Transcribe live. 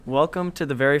Welcome to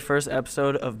the very first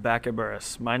episode of Back at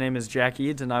Burris. My name is Jack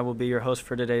Eads, and I will be your host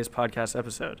for today's podcast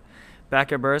episode.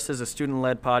 Back at Burris is a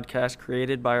student-led podcast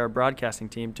created by our broadcasting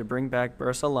team to bring back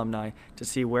Burris alumni to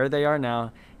see where they are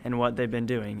now and what they've been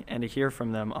doing, and to hear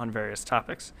from them on various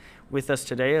topics. With us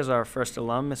today is our first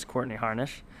alum, Miss Courtney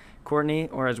Harnish. Courtney,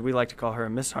 or as we like to call her,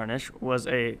 Miss Harnish, was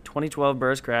a 2012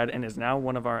 Burris grad and is now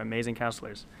one of our amazing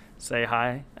counselors. Say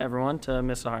hi, everyone, to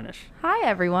Miss Harnish. Hi,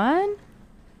 everyone.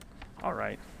 All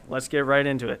right, let's get right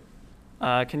into it.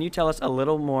 Can you tell us a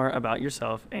little more about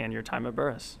yourself and your time at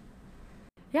Burris?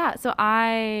 Yeah, so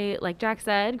I, like Jack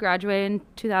said, graduated in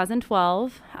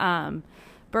 2012.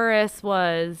 Burris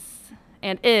was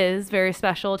and is very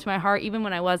special to my heart, even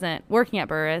when I wasn't working at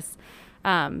Burris.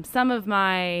 Most of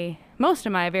my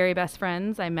very best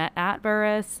friends I met at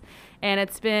Burris, and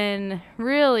it's been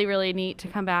really, really neat to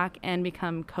come back and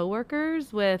become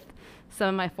coworkers with some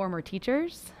of my former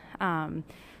teachers.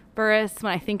 Burris,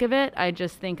 when I think of it, I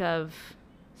just think of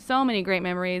so many great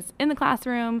memories in the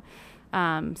classroom,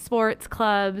 sports,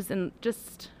 clubs, and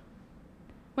just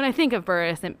when I think of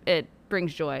Burris, it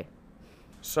brings joy.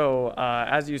 So,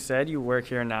 as you said, you work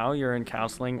here now, you're in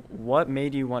counseling. What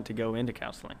made you want to go into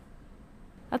counseling?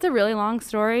 That's a really long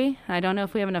story. I don't know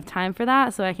if we have enough time for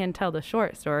that, so I can tell the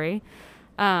short story.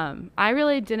 I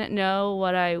really didn't know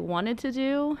what I wanted to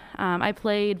do. I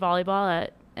played volleyball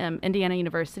at Indiana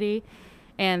University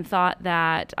and thought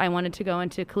that I wanted to go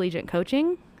into collegiate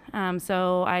coaching.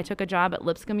 So I took a job at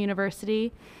Lipscomb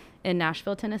University in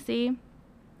Nashville, Tennessee,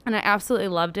 and I absolutely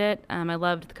loved it. I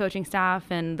loved the coaching staff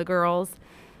and the girls,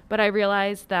 but I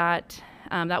realized that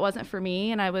that wasn't for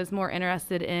me, and I was more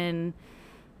interested in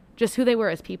just who they were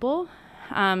as people.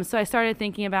 So I started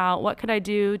thinking about what could I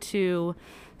do to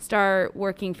start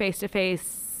working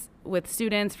face-to-face with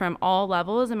students from all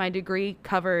levels, and my degree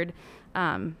covered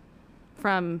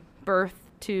from birth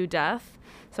to death.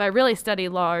 So I really studied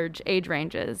large age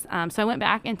ranges. So I went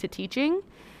back into teaching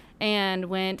and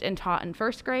went and taught in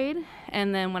first grade.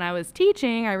 And then when I was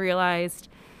teaching, I realized,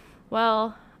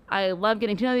 well, I love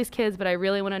getting to know these kids, but I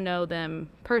really want to know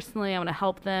them personally. I want to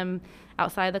help them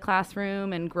outside the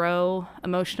classroom and grow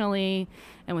emotionally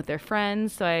and with their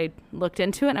friends. So I looked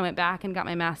into it, and I went back and got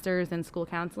my master's in school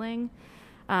counseling.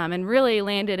 And really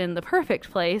landed in the perfect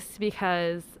place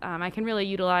because I can really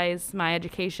utilize my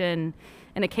education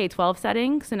in a K-12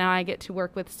 setting. So now I get to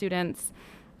work with students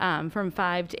from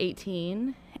 5 to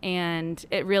 18, and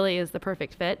it really is the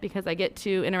perfect fit because I get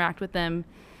to interact with them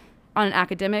on an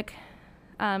academic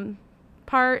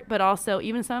part, but also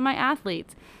even some of my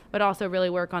athletes, but also really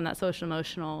work on that social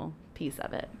emotional piece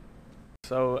of it.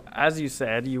 So, as you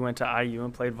said, you went to IU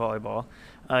and played volleyball.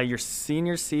 Your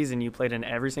senior season, you played in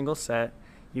every single set.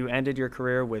 You ended your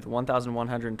career with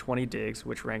 1,120 digs,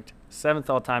 which ranked 7th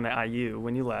all-time at IU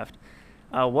when you left.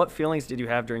 What feelings did you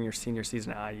have during your senior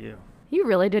season at IU? You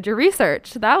really did your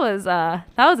research. That was a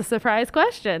surprise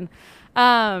question.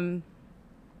 I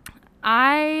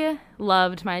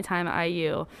loved my time at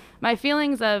IU. My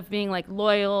feelings of being like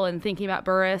loyal and thinking about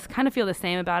Burris kind of feel the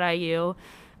same about IU.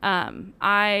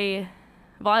 Volleyball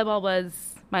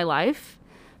was my life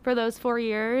for those 4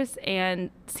 years, and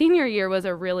senior year was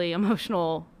a really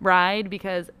emotional ride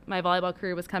because my volleyball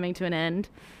career was coming to an end.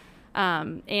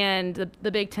 And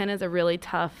the Big Ten is a really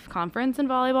tough conference in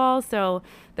volleyball, so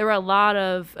there were a lot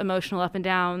of emotional up and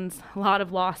downs, a lot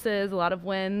of losses, a lot of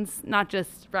wins, not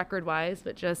just record-wise,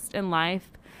 but just in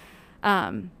life.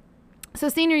 So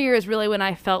senior year is really when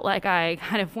I felt like I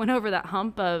kind of went over that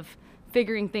hump of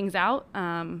figuring things out.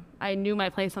 I knew my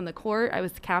place on the court. I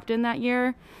was the captain that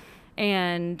year.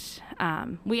 And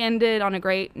we ended on a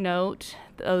great note.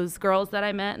 Those girls that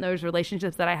I met and those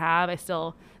relationships that I have,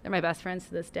 they're my best friends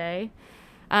to this day.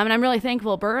 And I'm really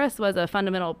thankful. Burris was a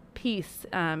fundamental piece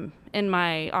in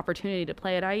my opportunity to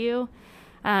play at IU.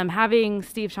 Having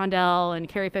Steve Shondell and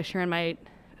Carrie Fisher and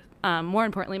more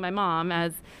importantly, my mom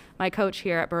as my coach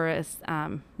here at Burris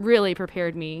really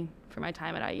prepared me for my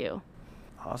time at IU.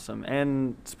 Awesome.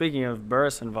 And speaking of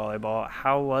Burris and volleyball,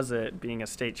 how was it being a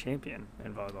state champion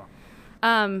in volleyball?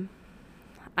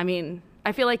 I mean,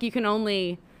 I feel like you can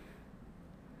only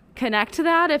connect to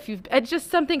that it's just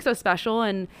something so special,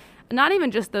 and not even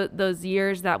just those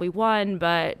years that we won,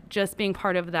 but just being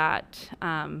part of that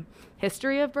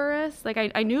history of Burris. Like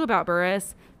I knew about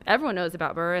Burris, everyone knows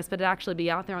about Burris, but to actually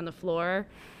be out there on the floor,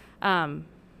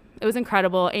 it was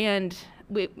incredible. And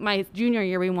my junior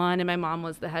year we won, and my mom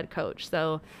was the head coach,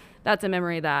 so that's a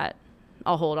memory that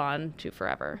I'll hold on to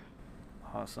forever.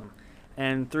 Awesome.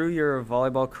 And through your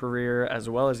volleyball career, as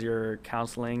well as your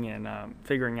counseling and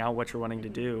figuring out what you're wanting to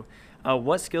do,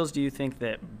 what skills do you think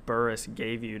that Burris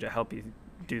gave you to help you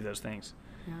do those things?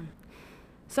 Yeah.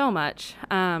 So much.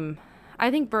 I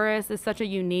think Burris is such a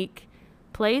unique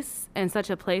place and such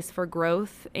a place for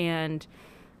growth. And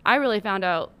I really found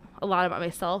out a lot about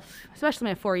myself, especially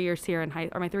my 4 years here in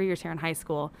my 3 years here in high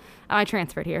school. I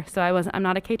transferred here, so I'm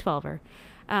not a K-12er.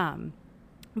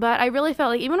 But I really felt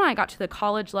like even when I got to the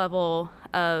college level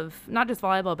of not just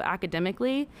volleyball, but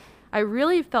academically, I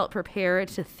really felt prepared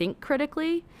to think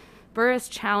critically. Burris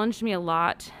challenged me a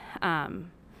lot,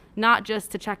 not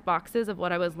just to check boxes of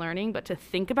what I was learning, but to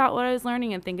think about what I was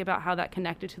learning and think about how that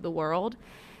connected to the world.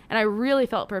 And I really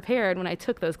felt prepared when I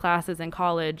took those classes in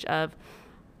college of,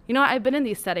 I've been in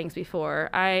these settings before.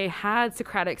 I had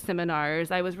Socratic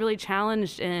seminars. I was really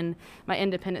challenged in my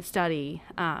independent study.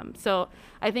 So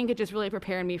I think it just really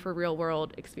prepared me for real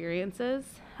world experiences.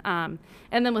 And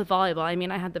then with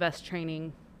volleyball, I had the best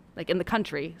training in the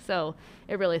country. So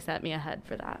it really set me ahead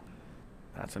for that.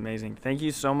 That's amazing. Thank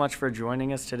you so much for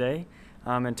joining us today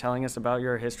and telling us about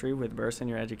your history with Burris and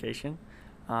your education.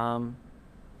 And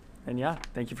yeah,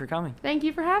 thank you for coming. Thank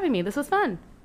you for having me. This was fun.